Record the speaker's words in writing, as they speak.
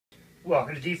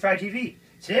Welcome to DeepFryTV.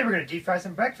 Today we're going to deep fry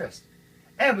some breakfast.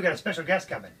 And we got a special guest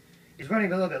coming. He's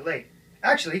running a little bit late.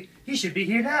 Actually, he should be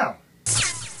here now.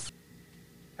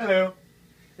 Hello.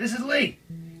 This is Lee.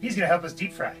 He's going to help us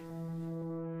deep fry.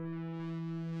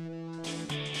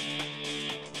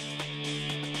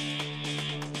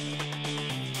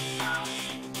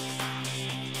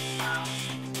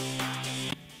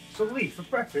 So Lee, for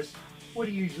breakfast, what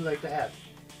do you usually like to have?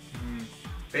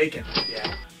 Bacon.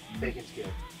 Yeah, bacon's good.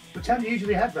 What time do you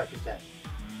usually have breakfast at?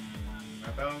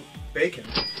 About bacon.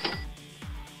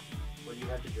 What do you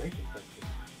have to drink at breakfast?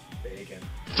 Bacon.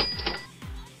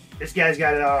 This guy's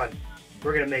got it on.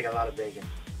 We're gonna make a lot of bacon.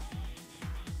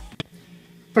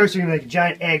 First, we're gonna make a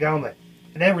giant egg omelette,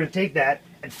 and then we're gonna take that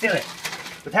and fill it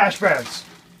with hash browns,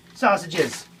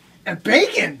 sausages, And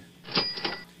bacon!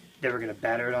 then we're gonna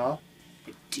batter it all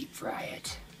and deep fry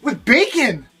it. With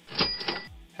bacon!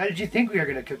 How did you think we were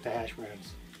gonna cook the hash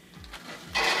browns?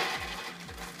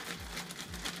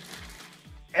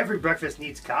 Every breakfast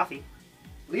needs coffee.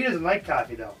 Lee doesn't like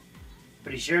coffee though,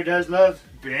 but he sure does love.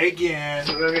 Bacon!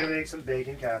 So we're gonna make some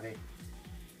bacon coffee.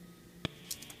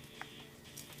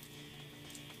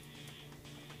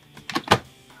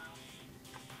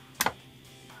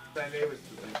 That was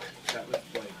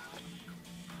like...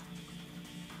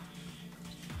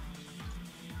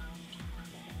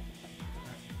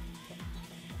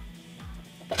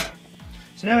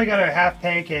 So now we got our half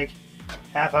pancake,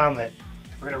 half omelet.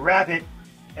 We're gonna wrap it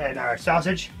in our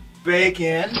sausage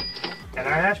Bacon! and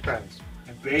our hash browns.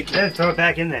 And bacon! Then throw it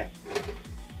back in there.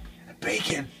 And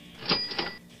bacon!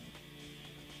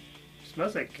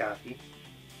 Smells like coffee.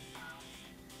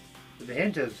 With a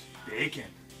hint of, Bacon!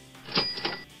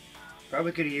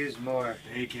 probably could have used more,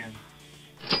 Bacon!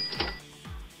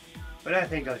 but I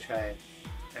think I'll try it.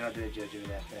 And I'll do a judgment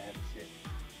after I have a sip.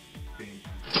 Bacon!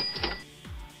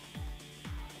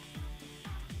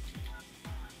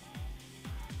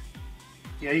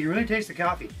 Yeah, you can really taste the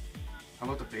coffee. How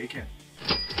about the bacon?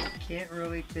 Can't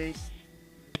really taste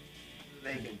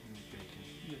bacon.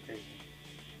 Bacon.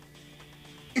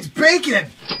 It's bacon!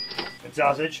 And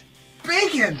sausage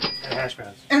Bacon! and hash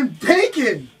browns. And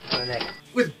bacon! On an egg.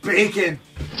 With bacon!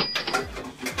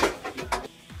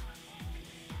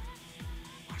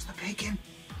 Where's the bacon?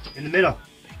 In the middle.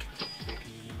 Bacon.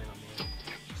 Bacon in the middle, man.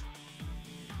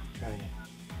 Trying to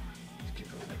get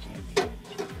close as I can.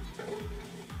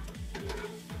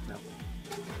 No.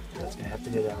 That's gonna have to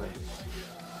do that way.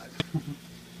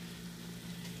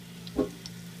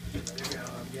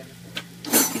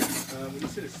 You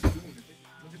said a spoon.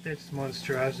 Look at this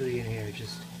monstrosity in here.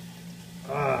 Just,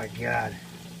 oh god.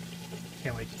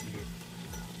 Can't wait to eat it.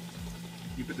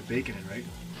 You put the bacon in, right?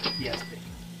 Yes, bacon.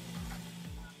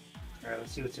 Alright,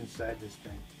 let's see what's inside this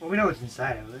thing. Well, we know what's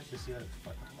inside it, but let's just see how the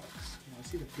fuck it looks. Let's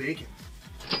see the bacon.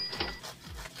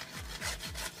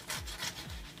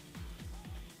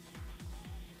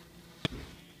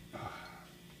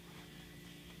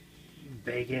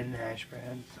 Bacon, hash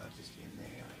browns, so it's just in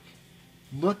there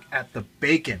like. Look at the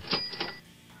bacon.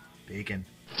 Bacon.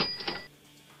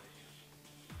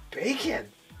 Bacon!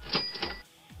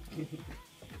 Okay,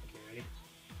 ready?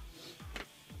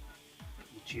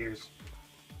 Cheers.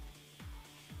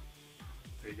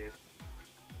 Ready, Dave?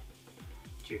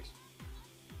 Cheers.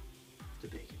 To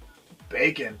bacon.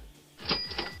 Bacon.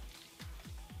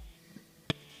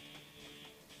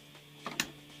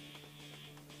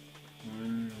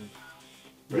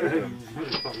 Bacon.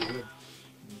 That's probably good.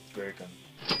 Bacon.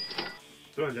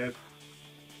 Go on, Dave.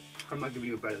 I'm not giving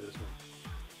you a bite of this one.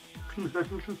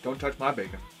 Don't touch my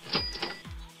bacon.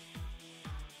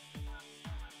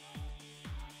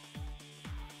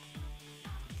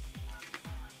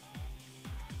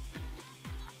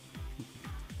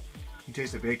 You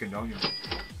taste the bacon, don't you?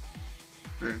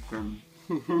 Bacon.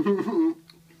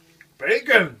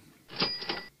 Bacon!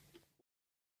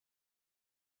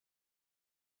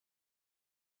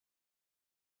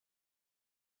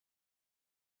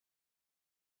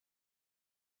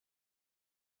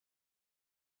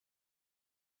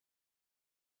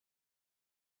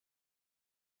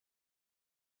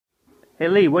 Hey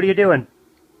Lee, what are you doing?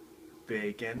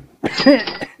 Bacon.